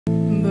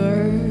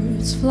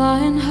Birds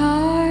flying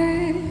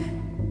high,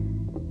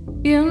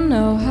 you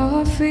know how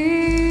I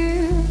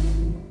feel.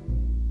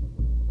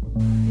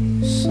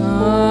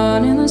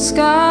 Sun in the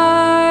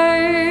sky,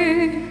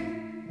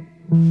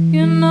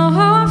 you know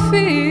how I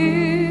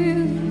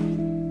feel.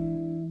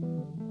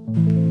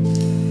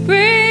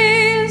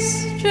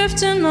 Breeze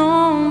drifting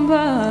on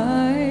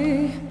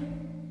by,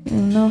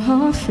 you know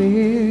how I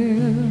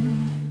feel.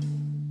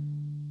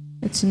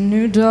 It's a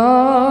new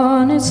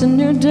dawn, it's a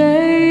new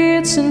day,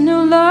 it's a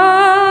new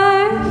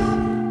life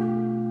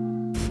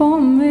for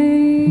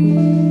me.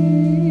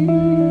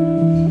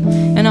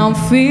 And I'm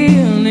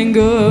feeling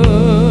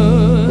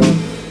good.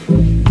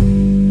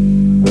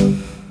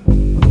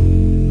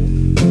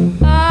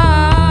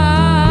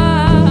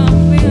 I'm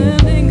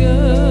feeling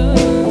good.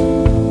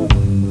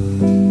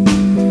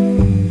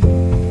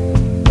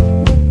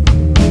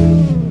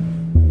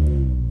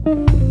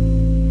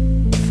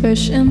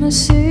 Fish in the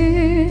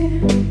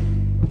sea,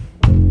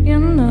 you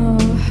know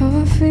how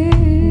I feel.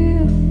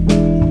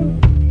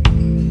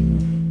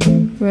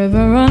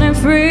 River running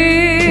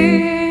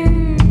free,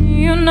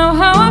 you know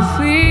how I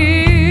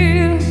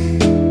feel.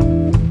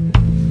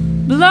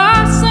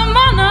 Blossom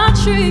on a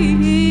tree,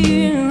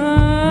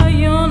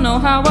 you know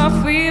how I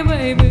feel,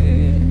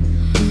 baby.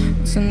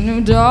 It's a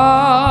new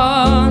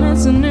dawn,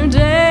 it's a new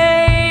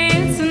day,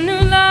 it's a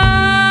new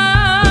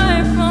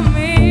life for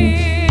me.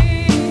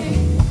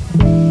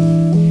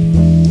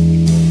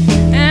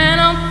 And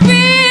I'm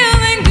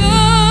feeling good.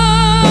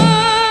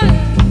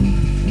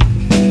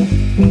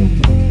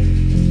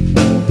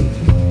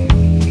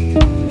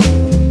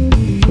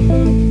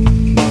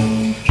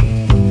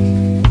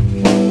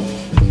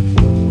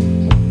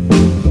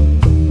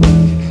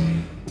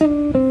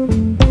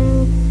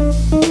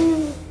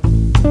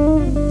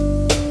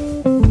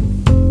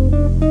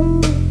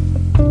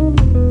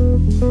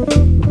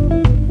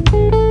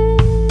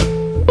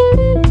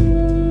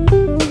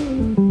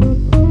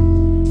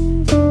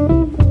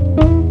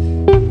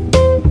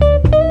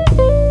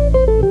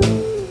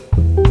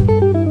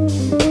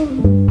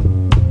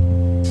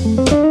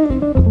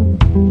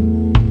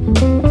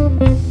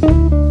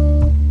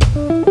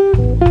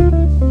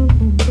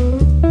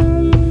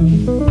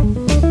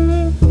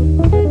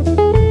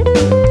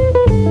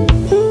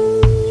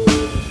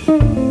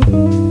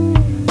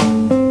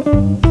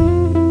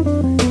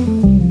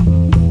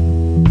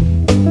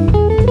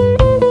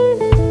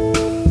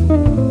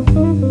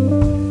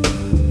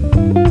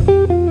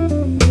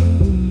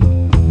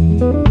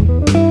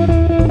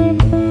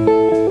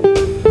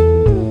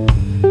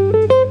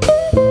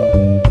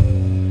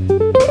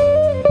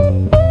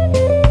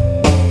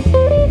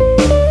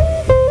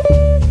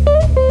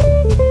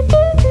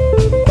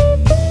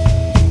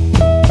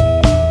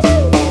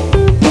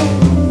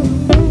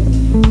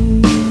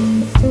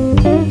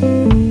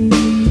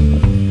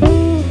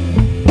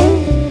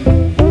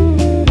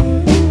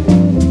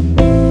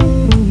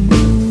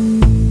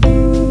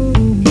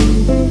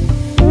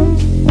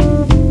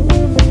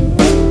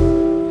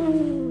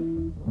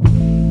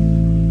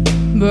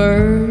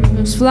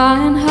 Birds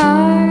flying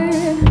high,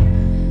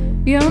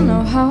 you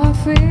know how I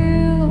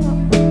feel.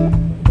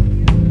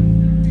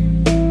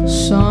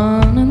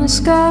 Sun in the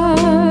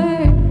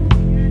sky,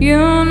 you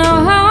know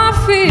how I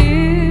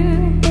feel.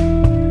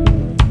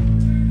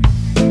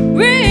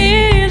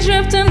 Breeze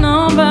drifting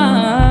on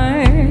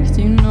by,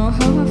 you know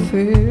how I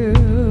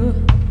feel.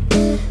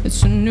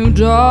 It's a new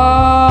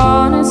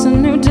dawn, it's a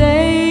new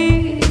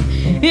day,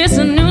 it's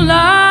a new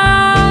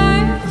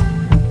life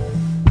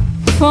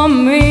for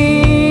me.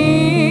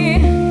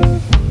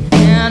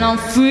 And I'm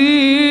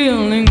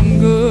feeling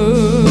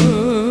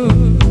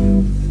good.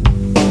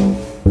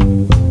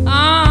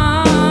 I'm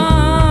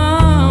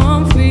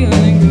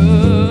feeling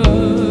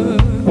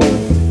good.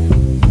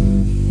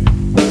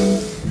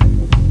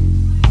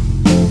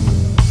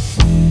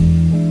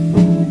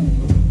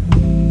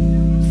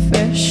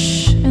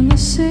 Fish in the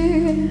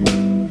sea,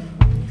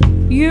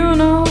 you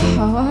know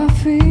how I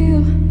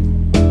feel.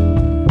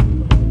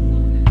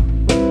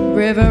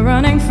 River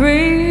running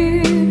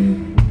free,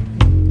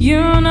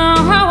 you know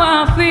how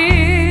I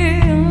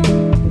feel.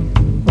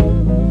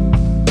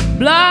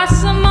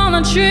 Blossom on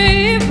a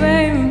tree,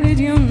 baby,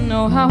 you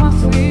know how I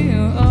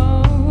feel.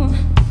 Oh,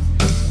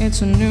 it's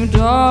a new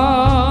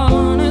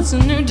dawn, it's a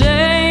new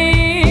day,